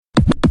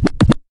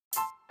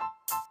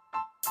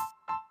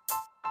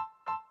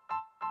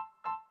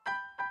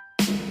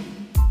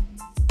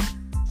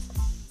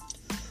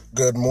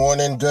Good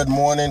morning. This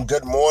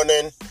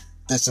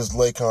is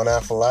Lakon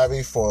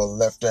Afolabi for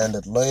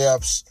Left-Handed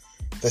Layups.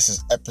 This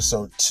is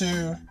episode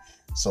 2,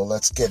 so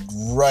let's get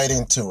right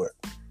into it.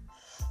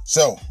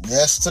 So,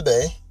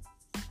 yesterday,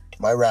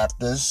 my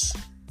Raptors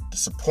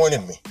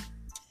disappointed me.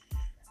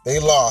 They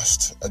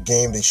lost a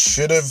game they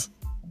should have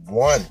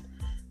won.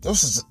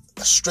 This was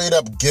a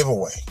straight-up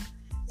giveaway.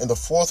 In the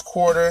fourth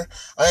quarter,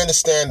 I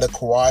understand that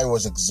Kawhi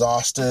was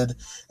exhausted,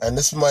 and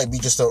this might be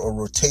just a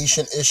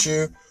rotation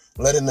issue,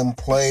 letting them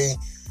play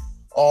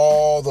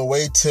all the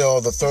way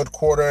till the third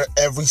quarter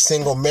every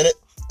single minute,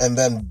 and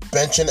then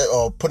benching it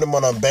or putting him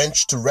on a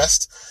bench to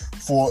rest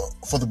for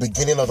the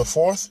beginning of the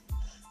fourth.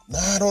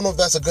 I don't know if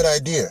that's a good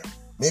idea.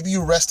 Maybe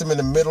you rest him in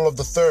the middle of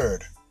the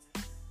third,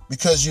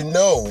 because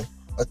a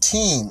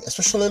team,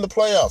 especially in the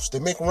playoffs, they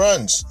make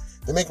runs.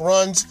 They make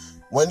runs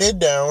when they're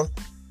down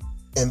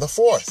in the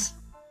fourth,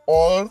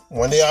 or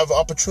when they have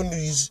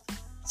opportunities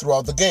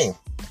throughout the game.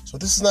 So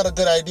this is not a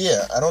good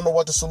idea. I don't know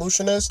what the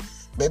solution is.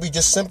 Maybe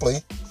just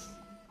simply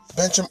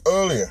bench him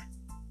earlier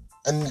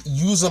and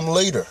use him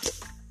later,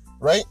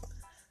 right?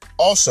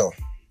 Also,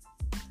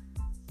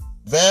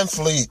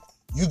 VanVleet,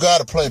 you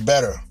got to play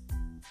better.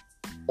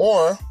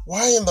 Or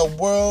why in the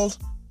world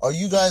are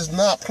you guys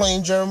not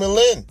playing Jeremy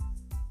Lin?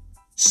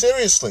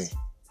 Seriously.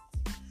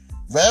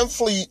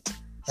 VanVleet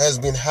has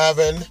been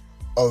having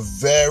a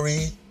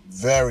very,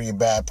 very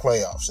bad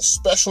playoffs,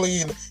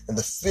 especially in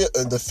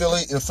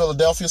the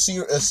Philadelphia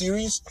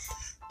series.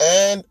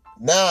 And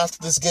now after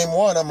this game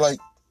 1, I'm like,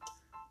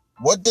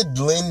 what did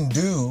Lin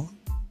do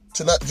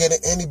to not get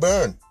any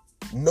burn?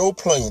 No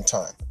playing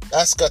time.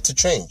 That's got to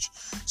change.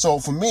 So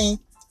for me,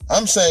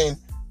 I'm saying,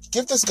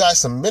 give this guy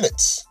some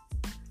minutes.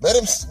 Let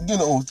him,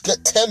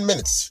 get 10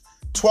 minutes,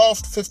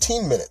 12 to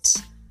 15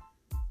 minutes.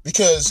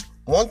 Because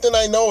one thing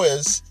I know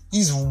is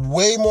he's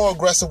way more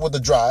aggressive with the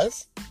drive.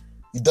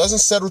 He doesn't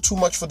settle too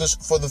much for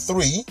the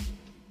three,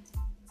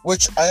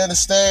 which I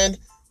understand.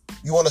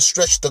 You want to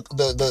stretch the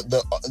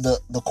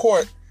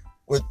court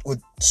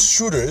with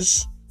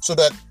shooters so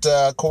that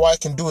Kawhi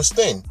can do his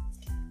thing.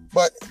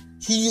 But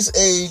he's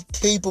a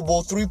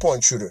capable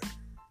three-point shooter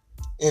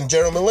in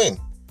Jeremy Lin.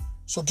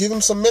 So give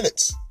him some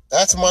minutes.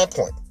 That's my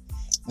point.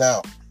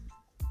 Now,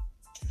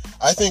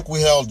 I think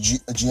we held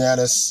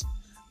Giannis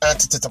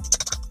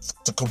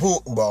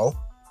Antetokounmpo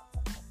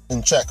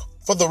in check.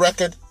 For the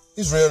record,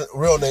 his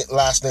real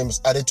last name is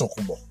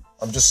Adetokounmpo.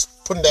 I'm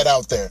just putting that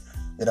out there.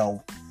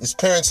 His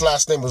parents'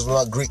 last name was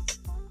not Greek.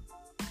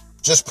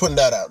 Just putting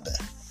that out there.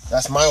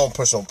 That's my own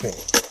personal opinion.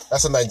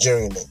 That's a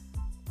Nigerian name.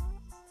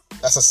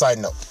 That's a side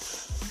note.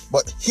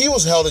 But he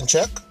was held in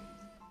check.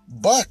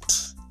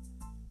 But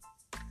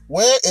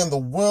where in the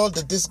world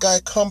did this guy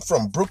come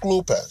from? Brook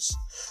Lopez.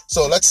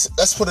 So let's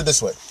put it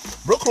this way.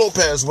 Brook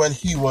Lopez, when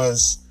he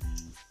was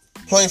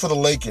playing for the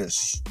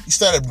Lakers, he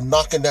started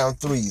knocking down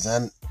threes.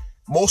 And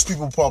most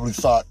people probably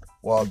thought,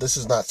 well, this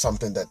is not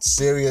something that's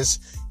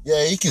serious.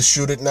 Yeah, he can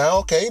shoot it now.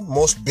 Okay,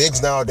 most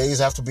bigs nowadays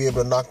have to be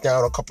able to knock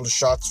down a couple of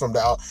shots from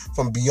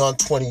beyond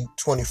 20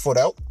 foot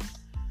out.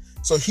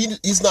 So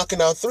he's knocking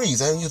down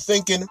threes, and you're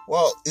thinking,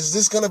 well, is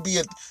this gonna be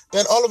it?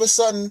 Then all of a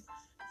sudden,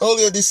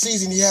 earlier this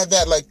season, he had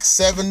that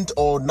 7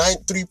 or 9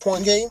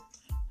 3-point game.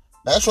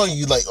 That's when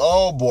you like,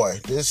 oh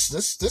boy,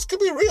 this could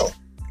be real.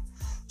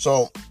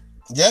 So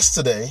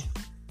yesterday,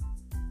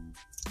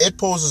 it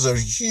poses a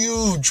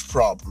huge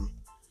problem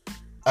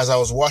as I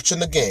was watching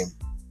the game.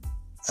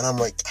 And I'm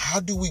like, how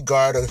do we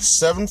guard a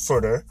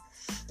 7-footer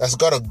that's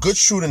got a good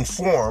shooting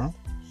form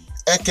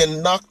and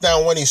can knock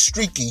down when he's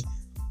streaky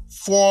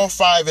 4 or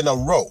 5 in a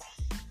row?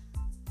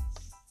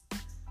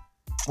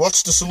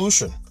 What's the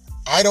solution?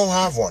 I don't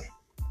have one.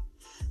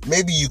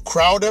 Maybe you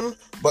crowd him,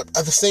 but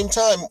at the same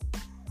time,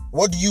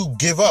 what do you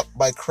give up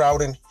by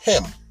crowding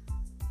him?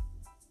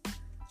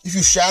 If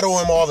you shadow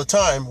him all the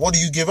time, what do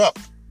you give up?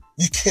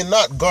 You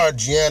cannot guard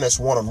Giannis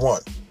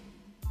one-on-one.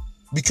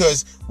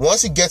 Because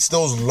once he gets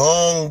those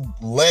long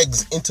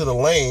legs into the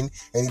lane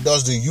and he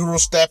does the Euro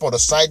step or the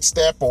side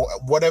step or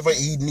whatever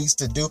he needs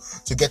to do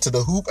to get to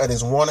the hoop and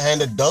his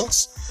one-handed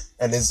dunks,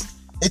 and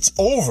it's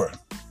over.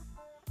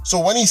 So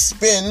when he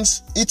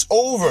spins, it's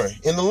over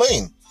in the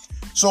lane.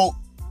 So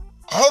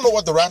I don't know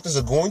what the Raptors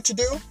are going to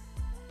do,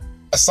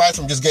 aside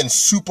from just getting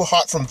super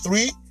hot from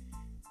 3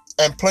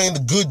 and playing the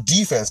good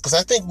defense, because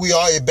I think we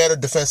are a better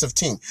defensive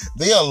team.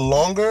 They are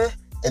longer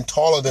and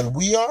taller than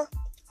we are,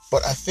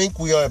 but I think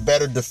we are a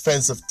better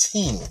defensive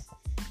team.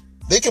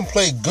 They can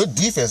play good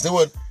defense. They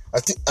were,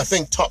 I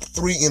think, top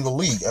 3 in the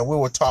league, and we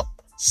were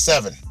top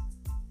 7.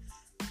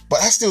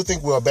 But I still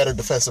think we're a better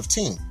defensive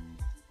team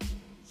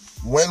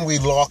when we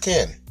lock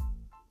in.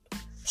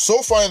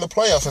 So far in the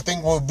playoffs, I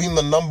think we've been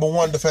the number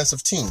 1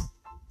 defensive team.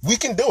 We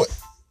can do it.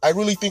 I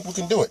really think we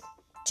can do it.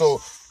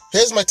 So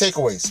here's my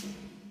takeaways.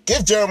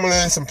 Give Jeremy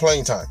Lin some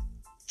playing time.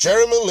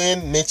 Jeremy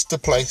Lin needs to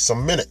play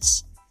some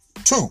minutes.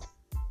 2,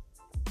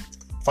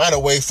 find a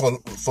way for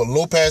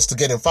Lopez to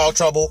get in foul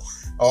trouble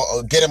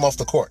or get him off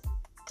the court,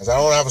 because I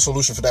don't have a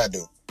solution for that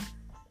dude.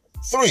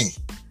 3,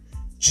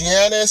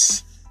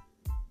 Giannis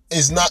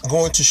is not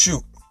going to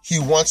shoot. He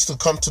wants to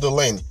come to the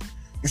lane.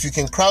 If you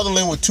can crowd the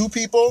lane with 2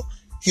 people,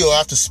 he'll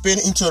have to spin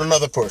into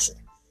another person.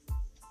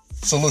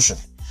 Solution.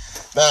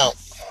 Now,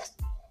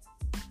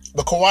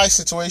 the Kawhi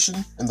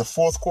situation in the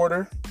fourth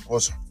quarter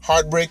was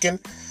heartbreaking.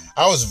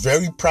 I was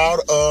very proud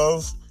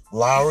of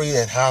Lowry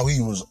and how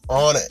he was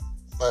on it.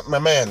 My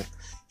man,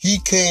 he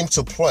came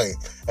to play.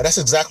 And that's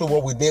exactly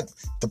what we need.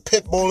 The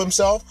pit bull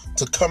himself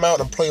to come out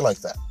and play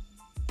like that.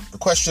 The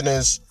question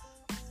is,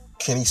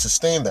 can he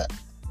sustain that?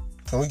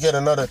 Can we get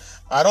another?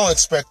 I don't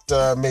expect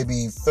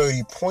maybe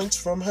 30 points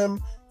from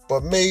him,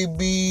 but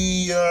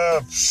maybe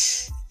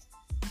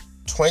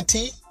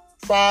 20,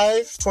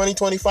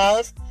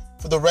 25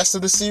 for the rest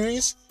of the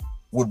series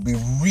would be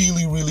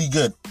really, really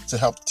good to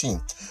help the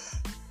team.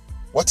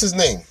 What's his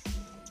name?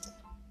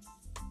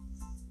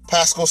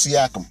 Pascal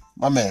Siakam,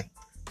 my man.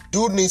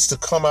 Dude needs to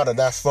come out of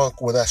that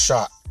funk with that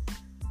shot.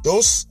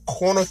 Those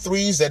corner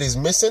threes that he's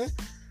missing,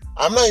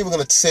 I'm not even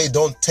going to say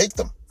don't take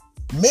them.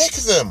 Make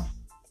them.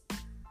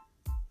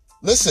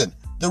 Listen,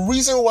 the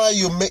reason why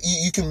you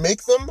can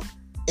make them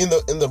in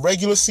the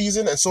regular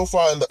season and so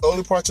far in the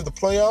early parts of the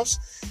playoffs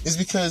is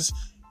because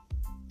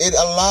it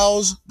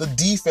allows the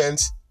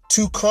defense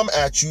to come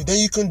at you. Then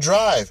you can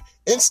drive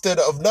instead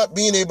of not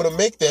being able to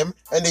make them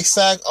and they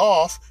sag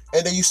off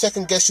and then you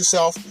second guess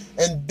yourself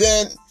and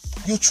then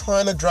you're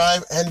trying to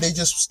drive and they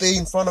just stay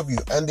in front of you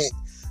and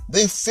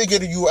they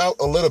figured you out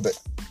a little bit.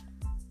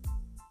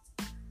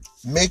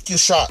 Make your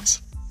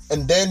shots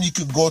and then you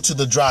could go to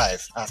the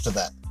drive after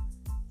that.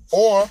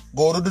 Or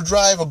go to the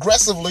drive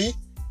aggressively,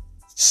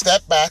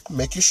 step back,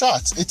 make your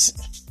shots. It's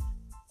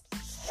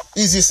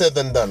easier said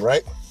than done,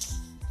 right?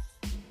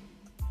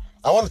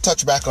 I want to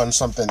touch back on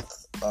something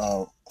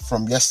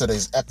from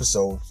yesterday's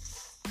episode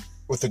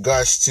with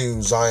regards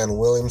to Zion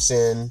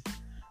Williamson,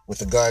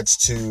 with regards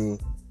to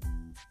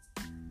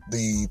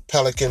the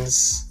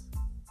Pelicans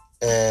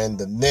and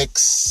the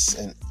Knicks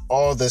and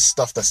all this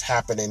stuff that's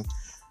happening.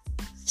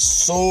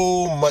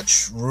 So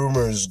much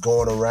rumors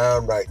going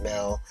around right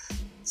now.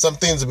 Some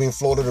things are being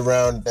floated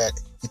around that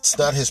it's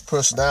not his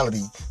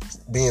personality,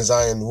 being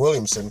Zion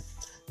Williamson.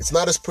 It's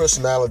not his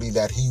personality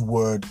that he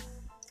would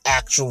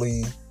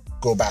actually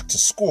go back to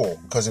school,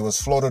 because it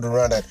was floated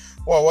around that,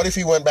 well, what if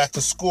he went back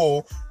to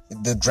school,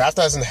 the draft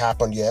hasn't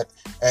happened yet,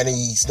 and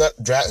he's not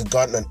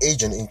gotten an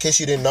agent. In case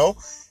you didn't know,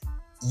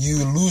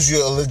 you lose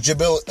your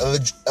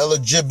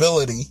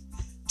eligibility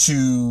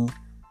to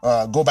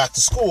go back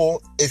to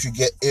school if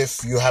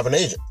you have an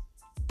agent.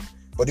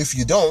 But if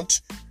you don't,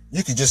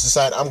 you could just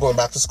decide, I'm going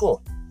back to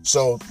school.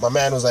 So my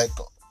man was like,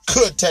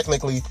 could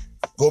technically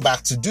go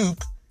back to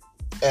Duke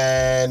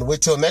and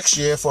wait till next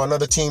year for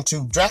another team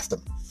to draft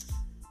him.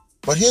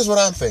 But here's what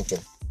I'm thinking.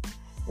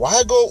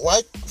 Why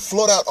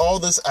float out all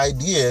these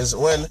ideas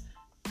when,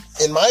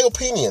 in my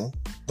opinion,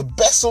 the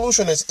best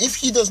solution is if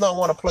he does not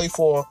want to play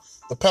for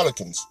the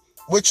Pelicans,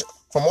 which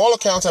from all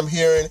accounts I'm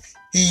hearing,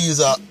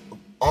 he's a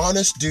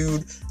honest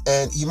dude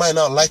and he might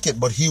not like it,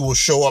 but he will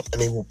show up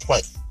and he will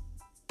play.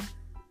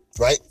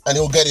 Right? And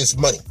he'll get his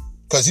money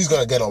because he's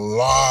going to get a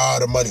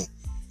lot of money.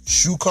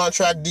 Shoe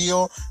contract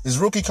deal. His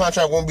rookie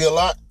contract won't be a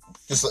lot.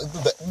 Just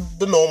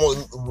the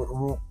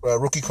normal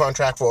rookie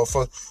contract for a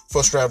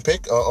first round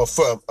pick or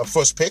for a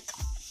first pick.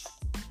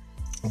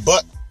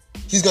 But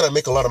he's going to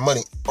make a lot of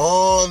money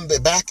on the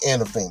back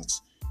end of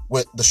things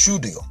with the shoe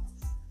deal.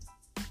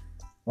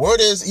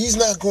 Word is he's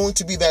not going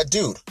to be that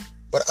dude.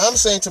 But I'm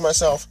saying to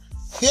myself,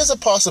 here's a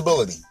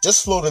possibility.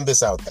 Just floating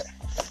this out there.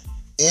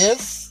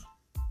 If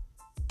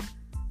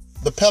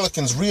the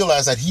Pelicans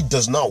realize that he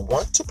does not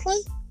want to play,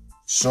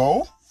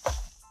 so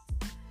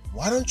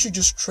why don't you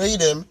just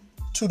trade him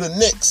to the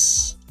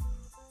Knicks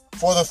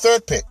for the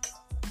third pick,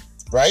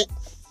 right?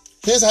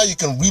 Here's how you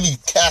can really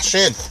cash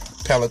in,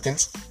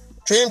 Pelicans.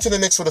 Trade him to the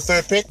Knicks for the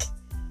third pick.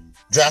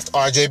 Draft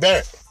RJ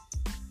Barrett.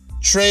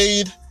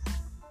 Trade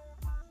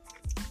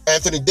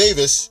Anthony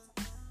Davis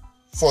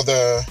for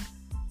to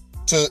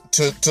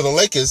the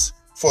Lakers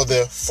for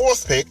the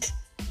fourth pick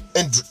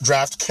and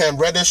draft Cam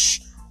Reddish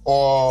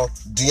or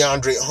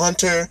DeAndre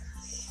Hunter,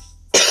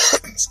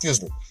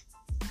 excuse me,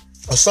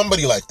 or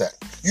somebody like that.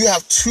 You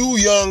have 2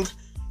 young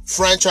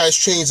franchise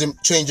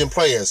changing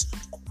players,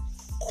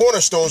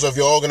 cornerstones of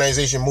your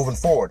organization moving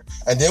forward,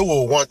 and they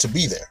will want to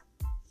be there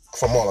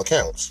from all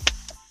accounts.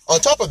 On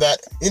top of that,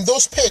 in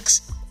those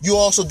picks, you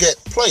also get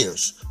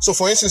players. So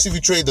for instance, if you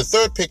trade the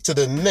third pick to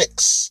the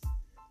Knicks,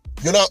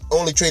 you're not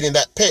only trading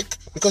that pick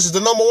because it's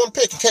the number 1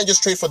 pick. You can't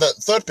just trade for that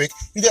third pick.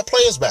 You get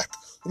players back.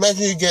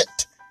 Imagine you get,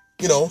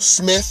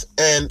 Smith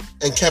and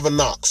Kevin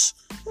Knox.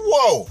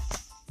 Whoa.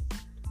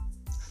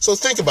 So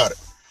think about it.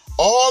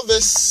 All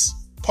these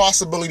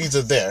possibilities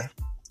are there,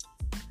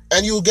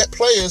 and you'll get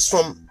players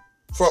from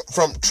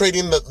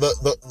trading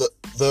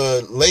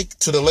the Lake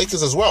to the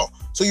Lakers as well.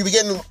 So you'll be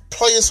getting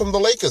players from the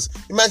Lakers.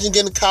 Imagine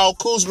getting Kyle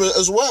Kuzma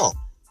as well.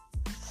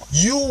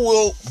 You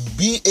will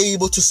be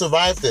able to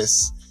survive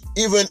this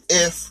even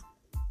if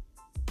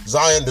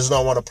Zion does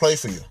not want to play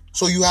for you.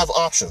 So you have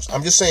options.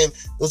 I'm just saying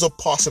those are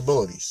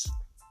possibilities.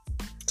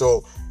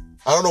 So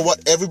I don't know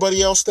what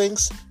everybody else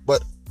thinks,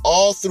 but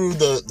all through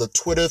the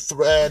Twitter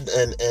thread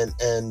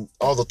and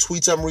all the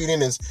tweets I'm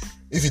reading is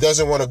if he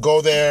doesn't want to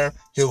go there,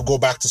 he'll go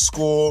back to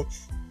school.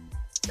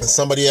 And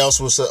somebody else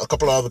a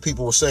couple of other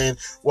people were saying,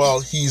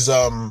 well, he's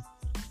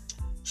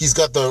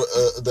got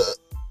the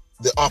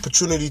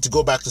opportunity to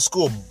go back to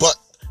school, but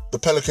the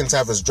Pelicans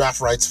have his draft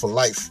rights for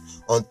life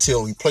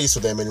until he plays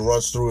for them and he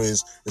runs through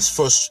his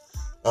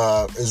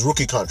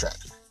rookie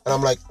contract. And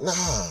I'm like,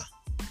 nah.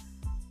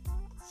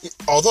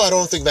 Although I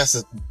don't think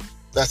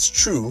that's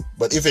true,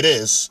 but if it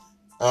is,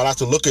 I'll have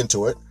to look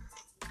into it.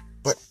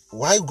 But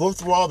why go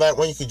through all that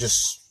when you could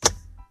just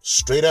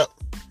straight up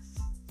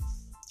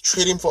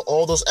trade him for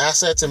all those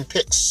assets and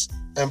picks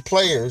and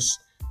players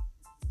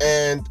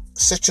and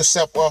set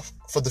yourself up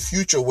for the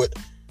future with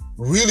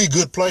really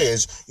good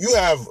players? You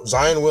have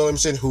Zion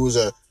Williamson, who is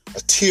a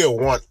tier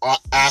 1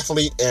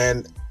 athlete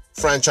and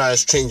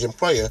franchise-changing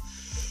player.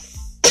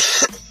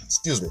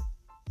 Excuse me.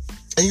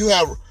 And you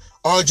have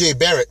RJ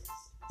Barrett,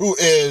 who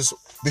is,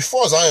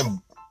 before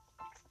Zion,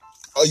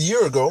 a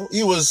year ago,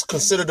 he was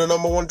considered a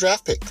number 1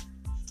 draft pick.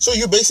 So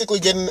you're basically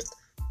getting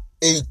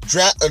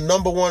a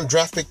number 1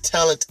 draft pick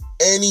talent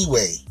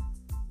anyway,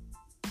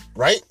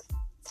 right?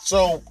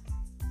 So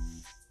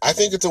I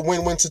think it's a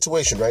win-win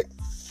situation, right?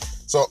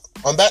 So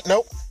on that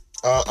note,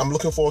 I'm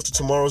looking forward to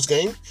tomorrow's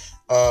game.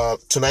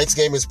 Tonight's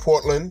game is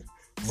Portland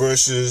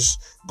versus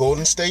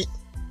Golden State.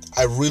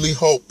 I really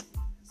hope,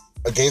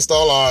 against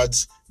all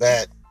odds,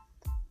 that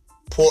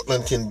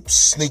Portland can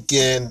sneak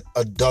in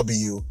a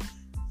W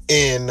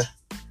in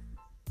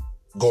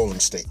Golden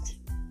State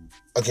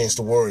against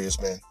the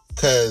Warriors, man.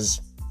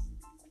 Because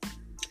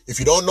if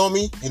you don't know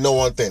me, you know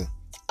one thing.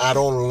 I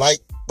don't like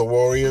the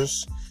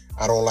Warriors.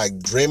 I don't like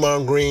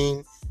Draymond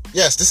Green.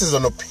 Yes, this is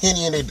an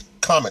opinionated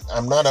comment.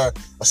 I'm not a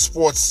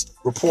sports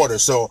reporter,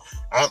 so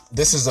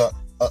this is an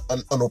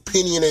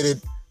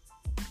opinionated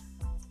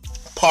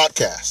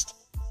podcast.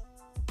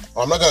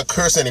 I'm not going to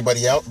curse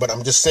anybody out, but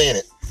I'm just saying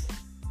it.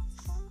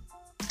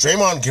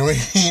 Draymond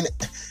Green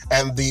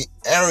and the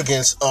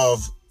arrogance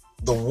of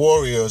the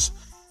Warriors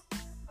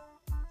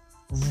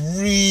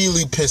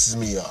really pisses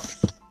me off.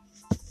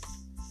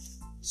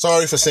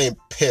 Sorry for saying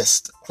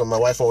pissed, because my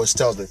wife always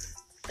tells me,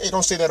 hey,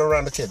 don't say that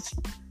around the kids.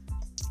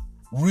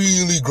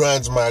 Really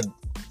grinds my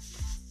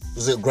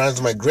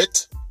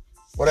grit?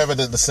 Whatever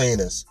the saying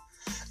is.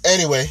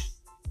 Anyway,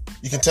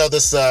 you can tell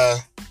this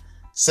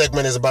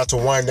segment is about to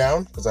wind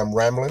down because I'm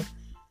rambling.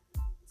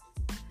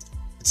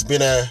 It's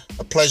been a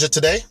pleasure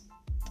today,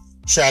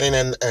 chatting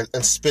and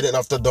spitting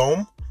off the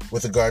dome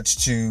with regards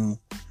to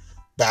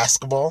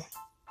basketball.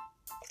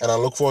 And I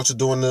look forward to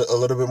doing a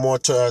little bit more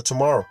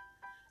tomorrow.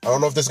 I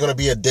don't know if this is going to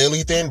be a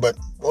daily thing, but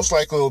most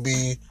likely it will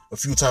be a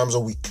few times a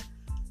week.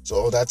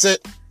 So that's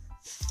it.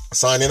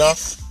 Signing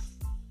off.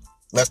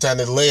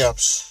 Left-handed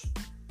layups.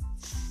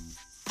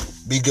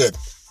 Be good.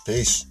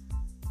 Peace.